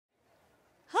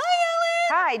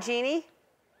Hi, Jeannie.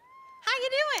 How you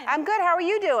doing? I'm good. How are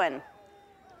you doing?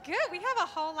 Good. We have a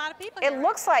whole lot of people It here.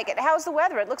 looks like it. How's the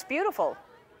weather? It looks beautiful.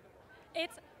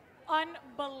 It's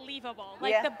unbelievable.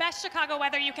 Like Yeah. the best Chicago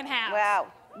weather you can have. Wow.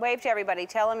 Wave to everybody.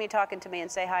 Tell them you're talking to me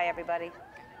and say hi, everybody.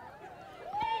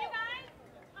 Hey, you guys.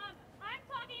 I'm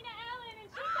talking to Ellen, and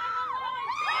she said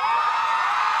hello.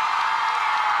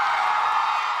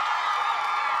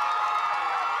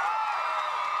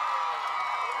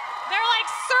 They're like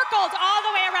circled all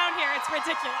the way around here. It's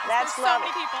ridiculous. That's There's so lovely.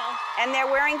 many people. And they're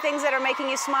wearing things that are making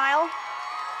you smile?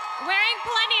 Wearing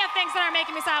plenty of things that are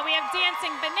making me smile. We have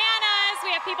dancing bananas.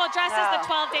 We have people dressed as the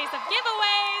 12 days of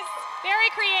giveaways. Very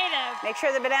creative. Make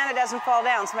sure the banana doesn't fall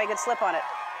down. Somebody could slip on it.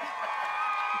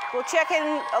 We'll check in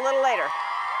a little later.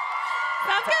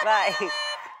 Sounds good. Bye.